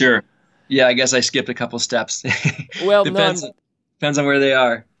 Sure. Yeah, I guess I skipped a couple steps. Well, Depends on where they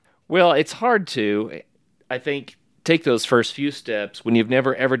are. Well, it's hard to, I think, take those first few steps when you've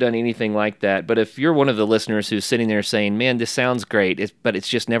never ever done anything like that. But if you're one of the listeners who's sitting there saying, "Man, this sounds great," but it's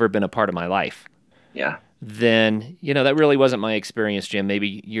just never been a part of my life. Yeah. Then, that really wasn't my experience, Jim.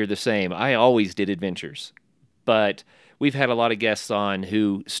 Maybe you're the same. I always did adventures, but we've had a lot of guests on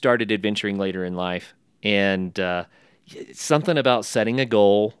who started adventuring later in life, and something about setting a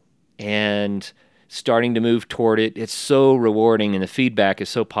goal and starting to move toward it. It's so rewarding, and the feedback is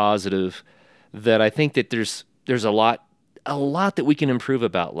so positive that I think that there's a lot that we can improve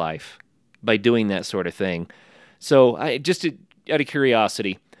about life by doing that sort of thing. So, out of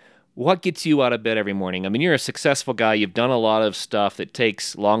curiosity, what gets you out of bed every morning? I mean, you're a successful guy. You've done a lot of stuff that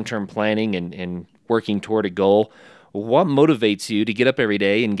takes long-term planning and working toward a goal. What motivates you to get up every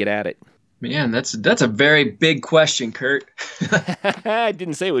day and get at it? Man, that's a very big question, Kurt. I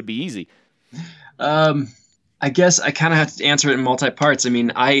didn't say it would be easy. I guess I kind of have to answer it in multi-parts. I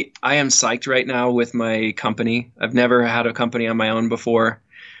mean, I am psyched right now with my company. I've never had a company on my own before.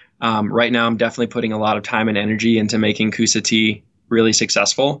 Right now, I'm definitely putting a lot of time and energy into making Coosa Tea really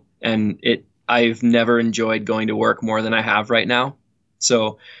successful. And I've never enjoyed going to work more than I have right now.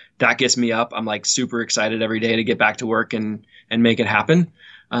 So that gets me up. I'm like super excited every day to get back to work and make it happen.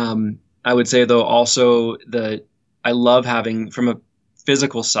 I would say though, also I love having, from a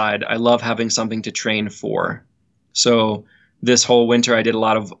physical side, I love having something to train for. So this whole winter I did a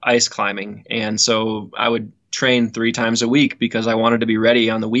lot of ice climbing. And so I would train 3 times a week because I wanted to be ready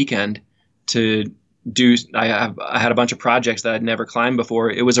on the weekend to do. I had a bunch of projects that I'd never climbed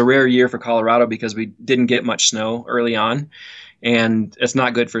before. It was a rare year for Colorado because we didn't get much snow early on. And it's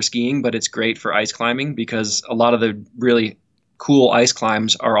not good for skiing, but it's great for ice climbing because a lot of the really cool ice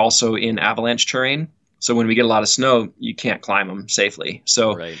climbs are also in avalanche terrain. So when we get a lot of snow, you can't climb them safely.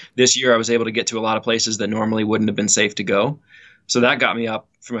 So This year I was able to get to a lot of places that normally wouldn't have been safe to go. So that got me up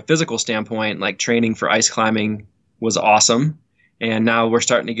from a physical standpoint. Like training for ice climbing was awesome. And now we're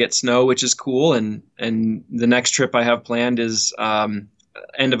starting to get snow, which is cool. And the next trip I have planned is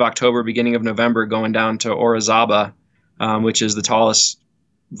end of October, beginning of November, going down to Orizaba, which is the tallest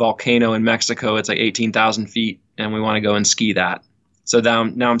volcano in Mexico. It's like 18,000 feet, and we want to go and ski that. So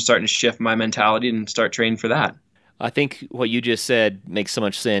now I'm starting to shift my mentality and start training for that. I think what you just said makes so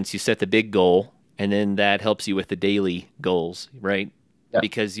much sense. You set the big goal, and then that helps you with the daily goals, right? Yep.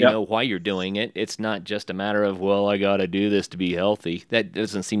 Because you know why you're doing it. It's not just a matter of, well, I got to do this to be healthy. That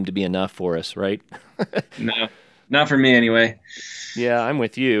doesn't seem to be enough for us, right? No, not for me anyway. Yeah, I'm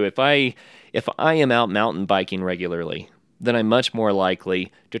with you. If I am out mountain biking regularly, then I'm much more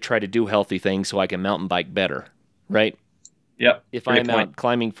likely to try to do healthy things so I can mountain bike better, right? Yep. If I'm out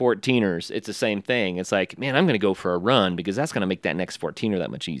climbing 14ers, it's the same thing. It's like, man, I'm going to go for a run because that's going to make that next 14er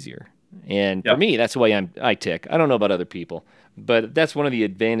that much easier. And for me, that's the way I tick. I don't know about other people, but that's one of the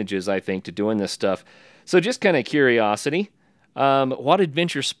advantages, I think, to doing this stuff. So just kind of curiosity, what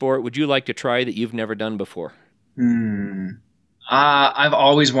adventure sport would you like to try that you've never done before? I've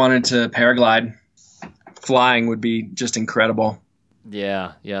always wanted to paraglide. Flying would be just incredible.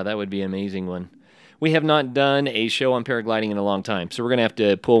 Yeah, that would be an amazing one. We have not done a show on paragliding in a long time, so we're going to have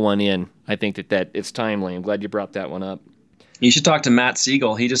to pull one in. I think that it's timely. I'm glad you brought that one up. You should talk to Matt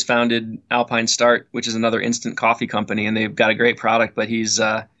Siegel. He just founded Alpine Start, which is another instant coffee company, and they've got a great product, but he's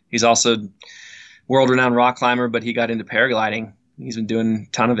also world-renowned rock climber, but he got into paragliding. He's been doing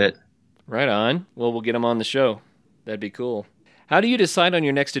a ton of it. Right on. Well, we'll get him on the show. That'd be cool. How do you decide on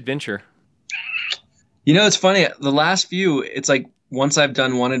your next adventure? It's funny. The last few, it's like once I've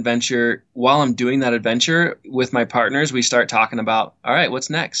done one adventure, while I'm doing that adventure with my partners, we start talking about, all right, what's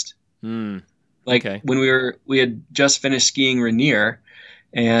next? When we had just finished skiing Rainier,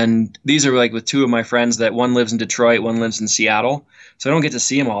 and these are like with 2 of my friends that one lives in Detroit, one lives in Seattle. So I don't get to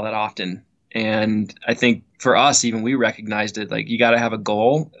see them all that often. And I think for us, even we recognized it, like you got to have a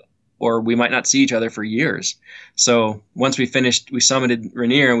goal or we might not see each other for years. So once we summited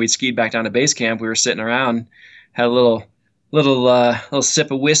Rainier and we skied back down to base camp, we were sitting around, had a little sip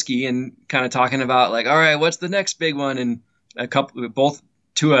of whiskey and kind of talking about like, all right, what's the next big one? And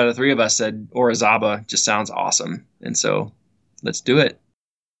 2 out of 3 of us said Orizaba just sounds awesome. And so let's do it.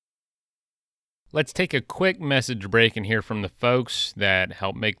 Let's take a quick message break and hear from the folks that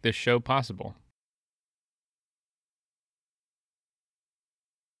help make this show possible.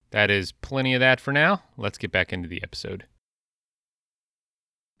 That is plenty of that for now. Let's get back into the episode.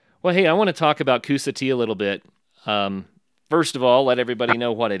 Well, hey, I want to talk about Coosa Tea a little bit. First of all, let everybody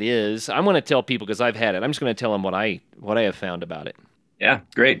know what it is. I'm going to tell people because I've had it. I'm just going to tell them what I have found about it. Yeah,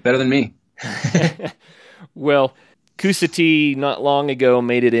 great. Better than me. Well, Coosa Tea not long ago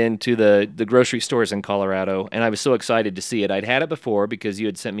made it into the grocery stores in Colorado, and I was so excited to see it. I'd had it before because you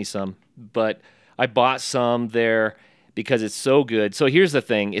had sent me some, but I bought some there because it's so good. So here's the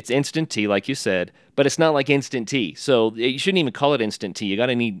thing. It's instant tea, like you said, but it's not like instant tea. So you shouldn't even call it instant tea. You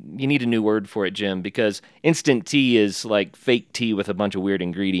need a new word for it, Jim, because instant tea is like fake tea with a bunch of weird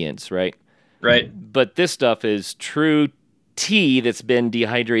ingredients, right? Right. But this stuff is true tea that's been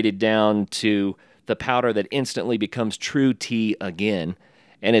dehydrated down to the powder that instantly becomes true tea again.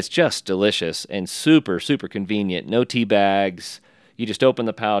 And it's just delicious and super, super convenient. No tea bags. You just open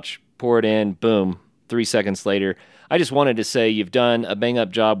the pouch, pour it in, boom, 3 seconds later. I just wanted to say you've done a bang-up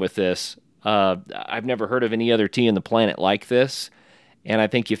job with this. I've never heard of any other tea on the planet like this. And I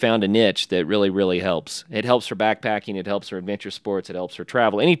think you found a niche that really, really helps. It helps for backpacking. It helps for adventure sports. It helps for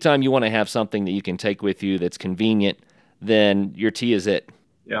travel. Anytime you want to have something that you can take with you that's convenient, then your tea is it.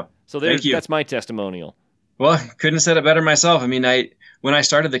 Yeah. So that's my testimonial. Well, couldn't have said it better myself. I mean, when I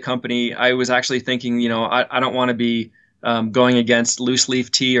started the company, I was actually thinking, I don't want to be going against loose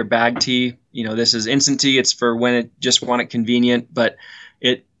leaf tea or bag tea. This is instant tea. It's for when it just want it convenient. But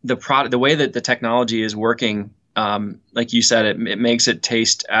the way that the technology is working, like you said, it makes it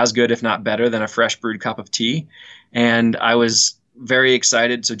taste as good, if not better, than a fresh brewed cup of tea. And I was very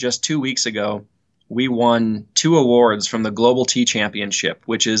excited. So just 2 weeks ago, we won 2 awards from the Global Tea Championship,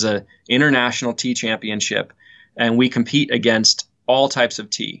 which is an international tea championship. And we compete against all types of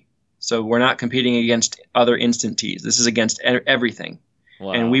tea. So we're not competing against other instant teas. This is against everything.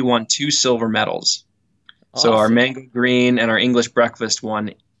 Wow. And we won 2 silver medals. Awesome. So our mango green and our English breakfast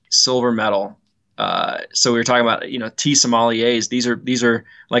won silver medal. So we were talking about, tea sommeliers. These are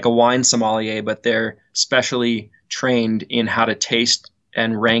like a wine sommelier, but they're specially trained in how to taste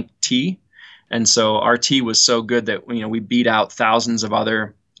and rank tea. And so our tea was so good that, we beat out thousands of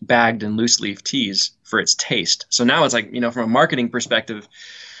other bagged and loose leaf teas for its taste. So now it's like, from a marketing perspective,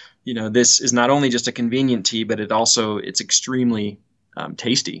 this is not only just a convenient tea, but it's extremely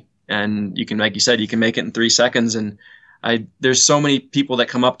tasty. And you can, like you said, you can make it in 3 seconds. And there's so many people that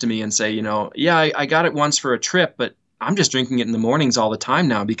come up to me and say, I got it once for a trip, but I'm just drinking it in the mornings all the time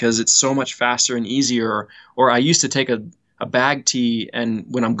now because it's so much faster and easier. Or I used to take a bag tea, and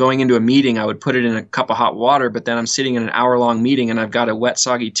when I'm going into a meeting, I would put it in a cup of hot water, but then I'm sitting in an hour-long meeting and I've got a wet,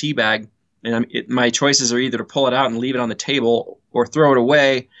 soggy tea bag, and my choices are either to pull it out and leave it on the table or throw it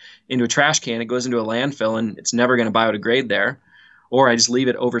away into a trash can. It goes into a landfill and it's never going to biodegrade there, or I just leave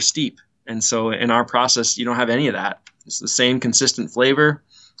it over steep. And so in our process, you don't have any of that. It's the same consistent flavor.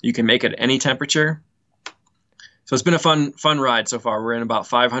 You can make it at any temperature. So it's been a fun ride so far. We're in about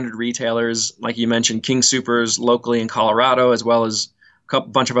 500 retailers, like you mentioned, King Soopers locally in Colorado, as well as a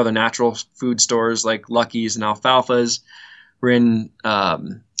bunch of other natural food stores like Lucky's and Alfalfa's. We're in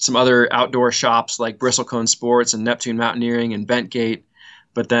some other outdoor shops like Bristlecone Sports and Neptune Mountaineering and Bentgate.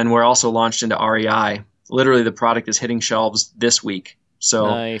 But then we're also launched into REI. Literally, the product is hitting shelves this week. So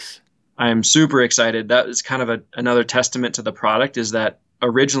nice. I'm super excited. That is kind of another testament to the product, is that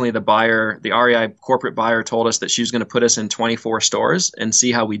originally the REI corporate buyer, told us that she was going to put us in 24 stores and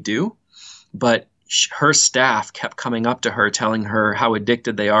see how we do. But her staff kept coming up to her telling her how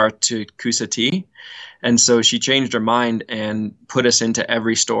addicted they are to Coosa tea. And so she changed her mind and put us into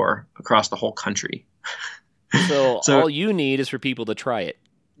every store across the whole country. So all you need is for people to try it.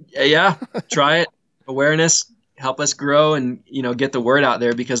 Yeah, try it. Awareness, help us grow and, get the word out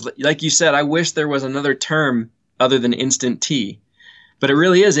there, because like you said, I wish there was another term other than instant tea. But it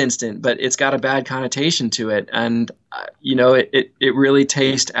really is instant, but it's got a bad connotation to it. And, it really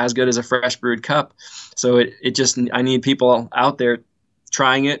tastes as good as a fresh brewed cup. So I need people out there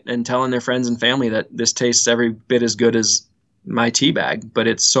trying it and telling their friends and family that this tastes every bit as good as my tea bag, but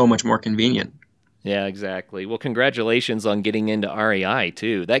it's so much more convenient. Yeah, exactly. Well, congratulations on getting into REI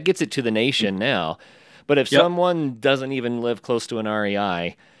too. That gets it to the nation now. But if someone doesn't even live close to an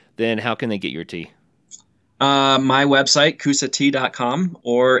REI, then how can they get your tea? My website, coosatea.com,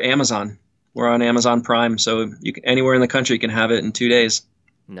 or Amazon. We're on Amazon Prime, so anywhere in the country can have it in 2 days.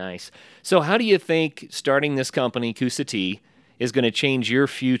 Nice. So how do you think starting this company, Coosa Tea, is going to change your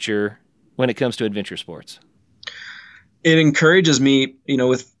future when it comes to adventure sports? It encourages me,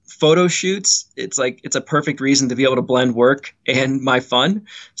 with photo shoots, it's a perfect reason to be able to blend work and my fun.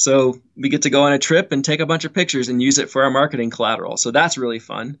 So we get to go on a trip and take a bunch of pictures and use it for our marketing collateral. So that's really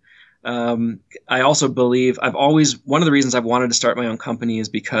fun. I also believe one of the reasons I've wanted to start my own company is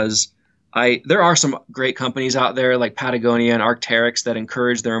because there are some great companies out there like Patagonia and Arc'teryx that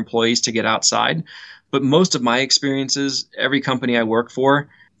encourage their employees to get outside. But most of my experiences, every company I work for,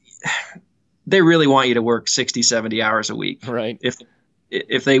 they really want you to work 60, 70 hours a week. Right.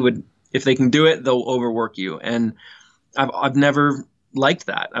 If they can do it, they'll overwork you. And I've never liked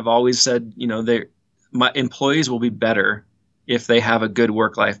that. I've always said, my employees will be better if they have a good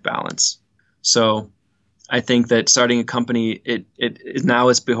work-life balance. So I think that starting a company, it now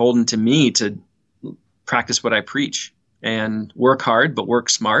is beholden to me to practice what I preach and work hard, but work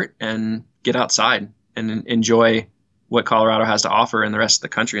smart and get outside and enjoy what Colorado has to offer and the rest of the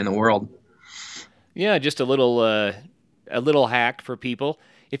country and the world. Yeah, just a little hack for people.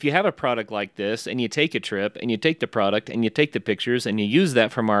 If you have a product like this and you take a trip and you take the product and you take the pictures and you use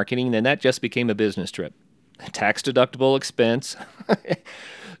that for marketing, then that just became a business trip. Tax deductible expense.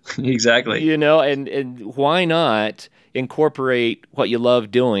 Exactly. And why not incorporate what you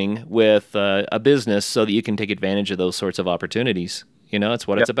love doing with a business so that you can take advantage of those sorts of opportunities? That's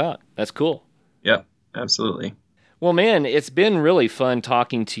what it's about. That's cool. Yep, absolutely. Well, man, it's been really fun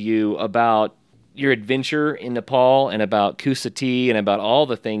talking to you about your adventure in Nepal and about Coosa Tea and about all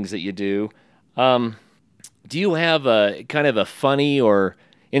the things that you do. Do you have a kind of a funny or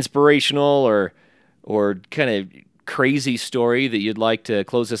inspirational or kind of crazy story that you'd like to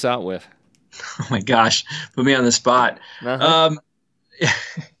close us out with? Oh my gosh, put me on the spot. Uh-huh.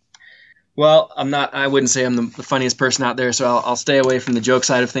 Well, I wouldn't say I'm the funniest person out there, so I'll stay away from the joke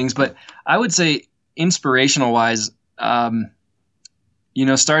side of things. But I would say inspirational wise,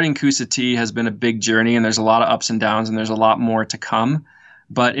 starting Coosa Tea has been a big journey, and there's a lot of ups and downs, and there's a lot more to come.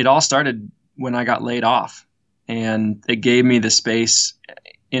 But it all started when I got laid off, and it gave me the space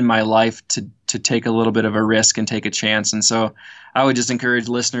in my life to take a little bit of a risk and take a chance. And so I would just encourage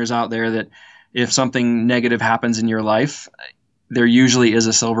listeners out there that if something negative happens in your life, there usually is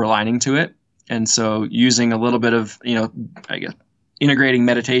a silver lining to it. And so using a little bit of, I guess, integrating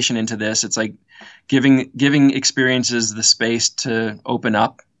meditation into this, it's like giving experiences the space to open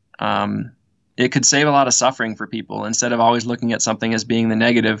up. It could save a lot of suffering for people. Instead of always looking at something as being the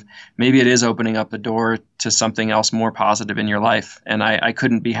negative, maybe it is opening up the door to something else more positive in your life. And I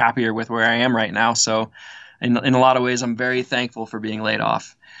couldn't be happier with where I am right now. So in a lot of ways, I'm very thankful for being laid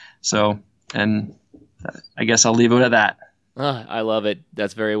off. So, and I guess I'll leave it at that. I love it.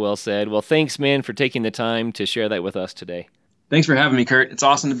 That's very well said. Well, thanks, man, for taking the time to share that with us today. Thanks for having me, Kurt. It's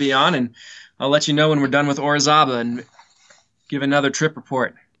awesome to be on, and I'll let you know when we're done with Orizaba and give another trip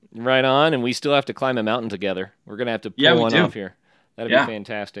report. Right on, and we still have to climb a mountain together. We're going to have to pull one off here. That'd be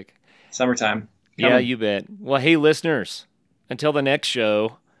fantastic. Summertime. Yeah, you bet. Well, hey, listeners, until the next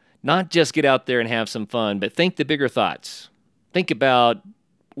show, not just get out there and have some fun, but think the bigger thoughts. Think about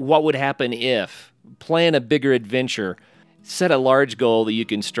what would happen if. Plan a bigger adventure. Set a large goal that you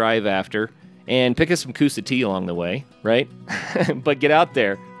can strive after, and pick up some Coosa Tea along the way, right? But get out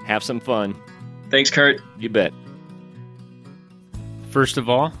there. Have some fun. Thanks, Kurt. You bet. First of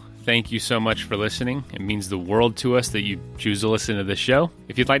all, thank you so much for listening. It means the world to us that you choose to listen to this show.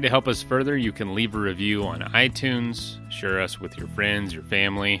 If you'd like to help us further, you can leave a review on iTunes, share us with your friends, your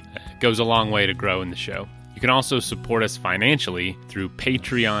family. It goes a long way to grow in the show. You can also support us financially through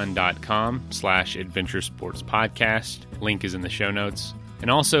patreon.com/adventuresportspodcast. Link is in the show notes. And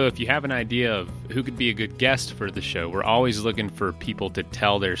also, if you have an idea of who could be a good guest for the show, we're always looking for people to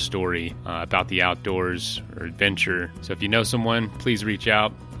tell their story about the outdoors or adventure. So if you know someone, please reach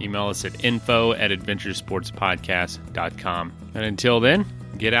out. Email us at info@adventuresportspodcast.com. And until then,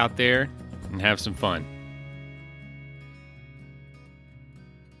 get out there and have some fun.